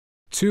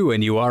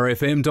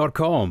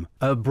2NURFM.com,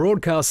 a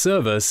broadcast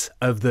service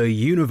of the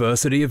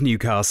University of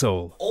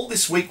Newcastle. All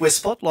this week we're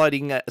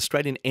spotlighting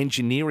Australian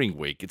Engineering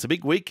Week. It's a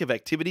big week of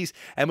activities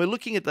and we're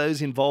looking at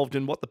those involved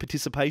in what the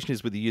participation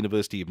is with the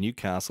University of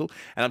Newcastle.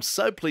 And I'm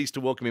so pleased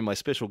to welcome in my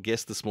special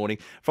guest this morning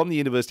from the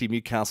University of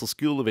Newcastle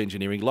School of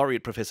Engineering.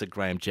 Laureate Professor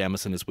Graeme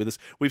Jameson is with us.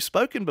 We've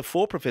spoken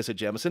before, Professor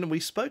Jameson, and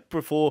we spoke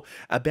before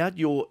about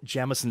your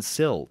Jameson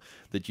Cell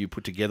that you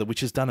put together,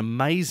 which has done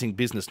amazing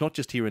business, not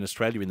just here in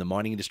Australia in the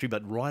mining industry,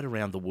 but right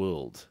around the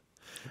world.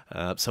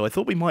 So I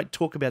thought we might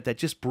talk about that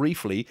just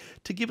briefly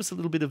to give us a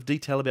little bit of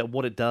detail about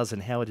what it does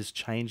and how it has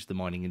changed the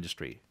mining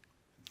industry.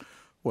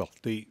 Well,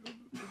 the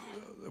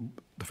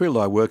field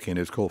I work in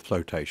is called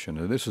flotation,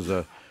 and this is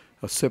a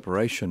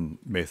separation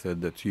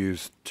method that's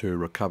used to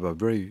recover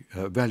very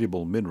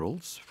valuable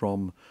minerals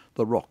from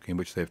the rock in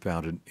which they're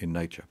found in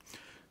nature.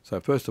 So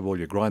first of all,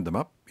 you grind them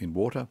up in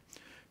water,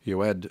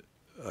 you add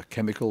a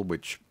chemical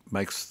which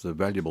makes the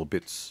valuable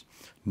bits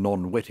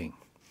non-wetting,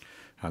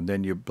 and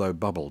then you blow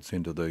bubbles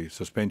into the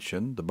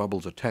suspension. The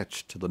bubbles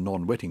attach to the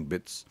non-wetting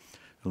bits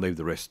and leave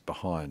the rest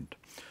behind,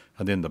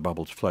 and then the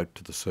bubbles float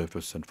to the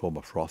surface and form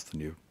a froth,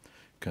 and you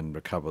can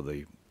recover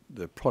the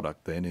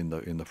product then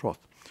in the froth.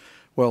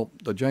 Well,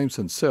 the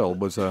Jameson Cell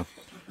was a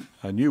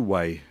new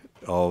way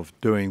of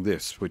doing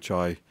this, which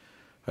it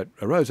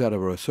arose out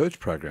of a research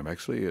program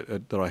actually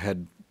that I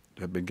had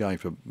been going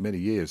for many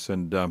years,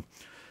 and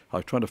I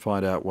was trying to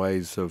find out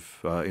ways of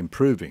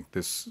improving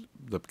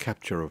the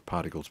capture of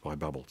particles by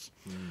bubbles.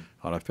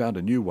 And I found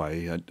a new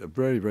way, a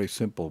very, very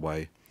simple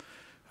way,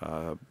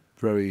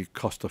 very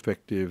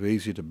cost-effective,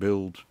 easy to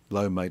build,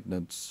 low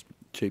maintenance,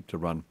 cheap to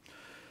run.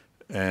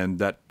 And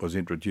that was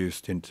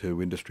introduced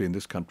into industry in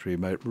this country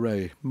more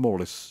or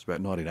less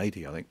about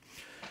 1980, I think.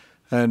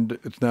 And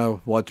it's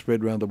now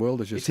widespread around the world,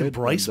 as you said. It's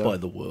embraced by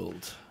the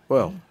world.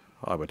 Well,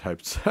 I would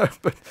hope so,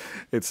 but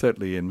it's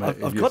certainly in...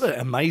 I've got an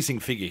amazing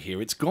figure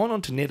here. It's gone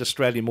on to net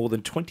Australia more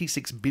than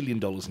 $26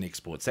 billion in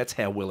exports. That's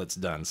how well it's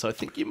done. So I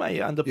think you may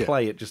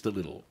underplay it just a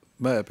little.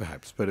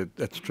 Perhaps, but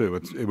that's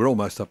true. We're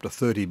almost up to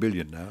 30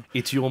 billion now.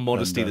 It's your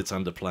modesty that's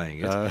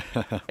underplaying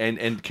it.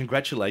 And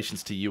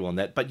congratulations to you on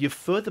that. But you're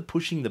further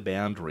pushing the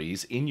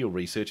boundaries in your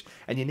research,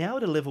 and you're now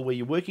at a level where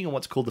you're working on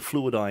what's called the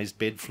fluidized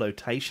bed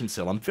flotation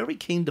cell. I'm very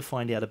keen to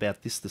find out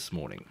about this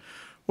morning.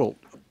 Well,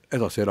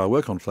 as I said, I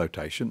work on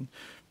flotation.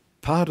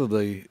 Part of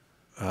the,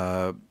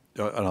 and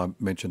I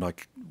mentioned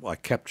I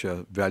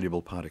capture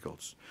valuable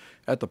particles.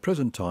 At the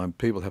present time,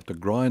 people have to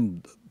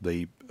grind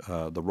the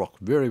rock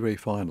very, very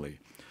finely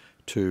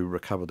to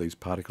recover these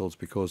particles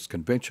because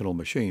conventional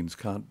machines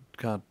can't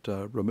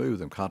remove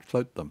them, can't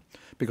float them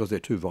because they're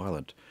too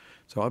violent.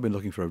 So I've been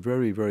looking for a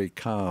very, very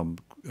calm,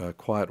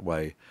 quiet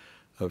way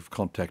of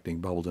contacting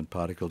bubbles and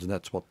particles, and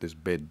that's what this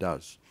bed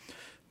does.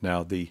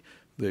 Now the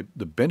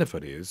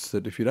benefit is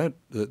that if you don't,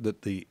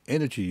 that the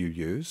energy you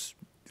use,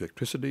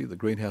 electricity, the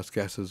greenhouse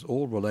gases,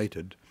 all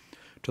related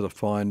to the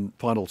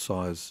final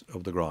size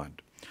of the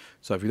grind.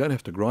 So if you don't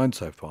have to grind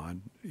so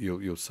fine,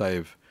 you'll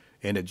save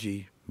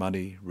energy,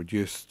 money,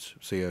 reduced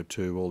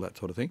CO2, all that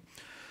sort of thing.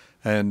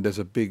 And there's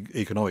a big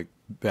economic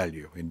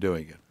value in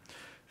doing it.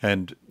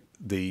 And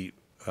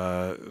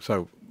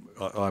so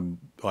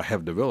I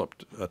have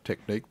developed a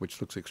technique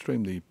which looks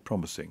extremely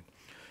promising,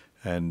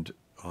 and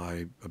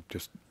I am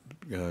just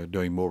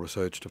doing more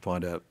research to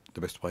find out the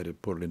best way to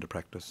put it into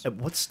practice. At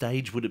what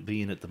stage would it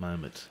be in at the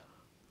moment?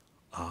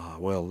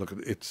 Well, look,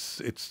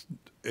 it's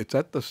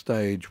at the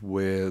stage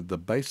where the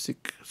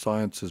basic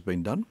science has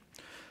been done.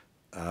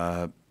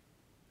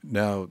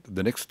 Now,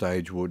 the next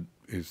stage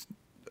is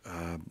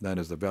known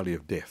as the Valley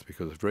of Death,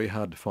 because it's very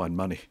hard to find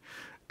money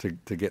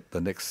to get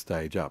the next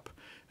stage up.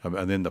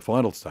 And then the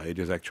final stage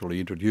is actually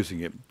introducing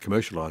it,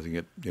 commercialising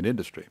it in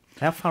industry.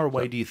 How far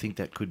away do you think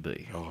that could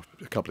be? Oh,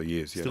 a couple of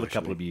years, Still a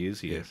couple of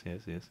years, yes.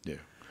 Yeah.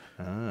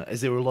 Is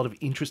there a lot of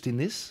interest in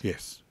this?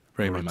 Yes,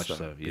 very much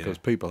so, yeah. Because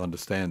people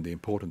understand the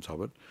importance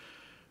of it.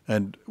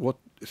 And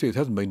it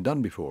hasn't been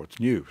done before, it's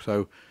new.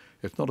 So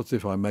it's not as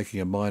if I'm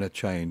making a minor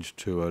change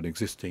to an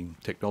existing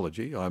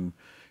technology. I'm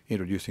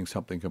introducing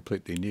something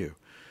completely new.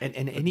 And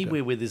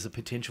anywhere where there's a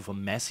potential for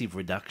massive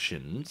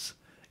reductions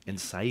and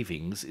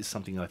savings is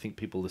something I think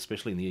people,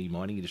 especially in the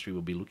mining industry,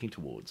 will be looking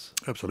towards.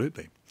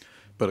 Absolutely.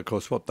 But of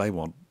course what they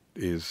want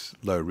is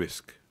low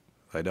risk.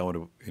 They don't want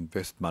to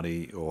invest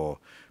money or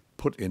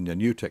put in a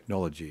new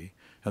technology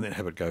and then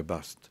have it go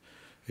bust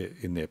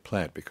in their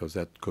plant, because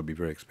that could be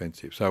very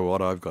expensive. So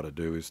what I've got to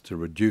do is to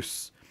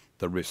reduce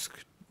the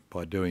risk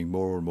by doing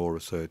more and more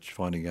research,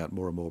 finding out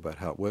more and more about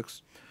how it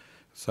works,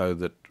 so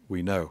that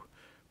we know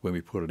when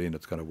we put it in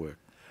it's going to work.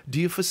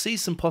 Do you foresee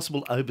some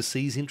possible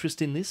overseas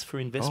interest in this for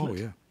investment?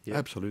 Oh yeah.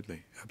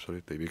 Absolutely,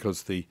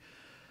 because the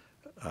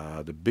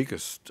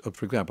biggest,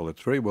 for example,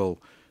 it's very well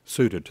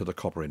suited to the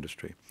copper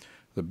industry.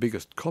 The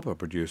biggest copper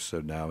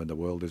producer now in the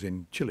world is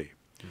in Chile.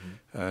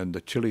 And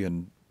the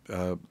Chilean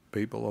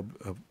people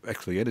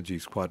actually energy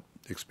is quite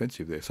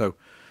expensive there. So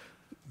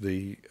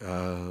the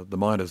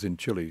miners in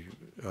Chile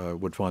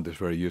would find this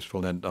very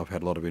useful, and I've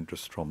had a lot of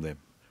interest from them.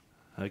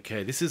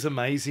 Okay, this is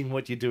amazing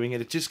what you're doing,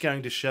 and it's just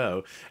going to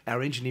show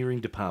our engineering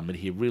department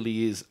here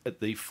really is at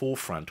the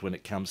forefront when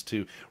it comes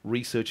to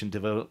research and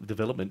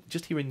development,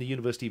 just here in the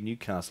University of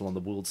Newcastle on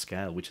the world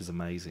scale, which is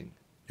amazing.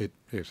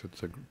 Yes,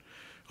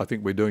 I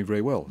think we're doing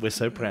very well. We're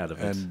so proud of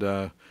it.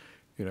 And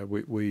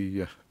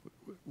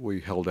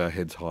we held our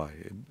heads high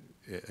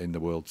in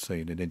the world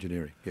scene in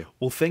engineering. Yeah.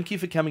 Well, thank you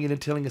for coming in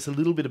and telling us a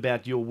little bit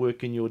about your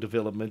work and your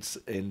developments,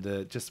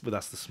 and just with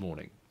us this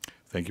morning.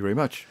 Thank you very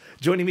much.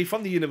 Joining me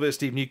from the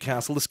University of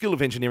Newcastle, the School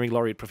of Engineering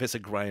Laureate Professor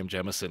Graeme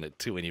Jameson at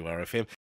 2NURFM.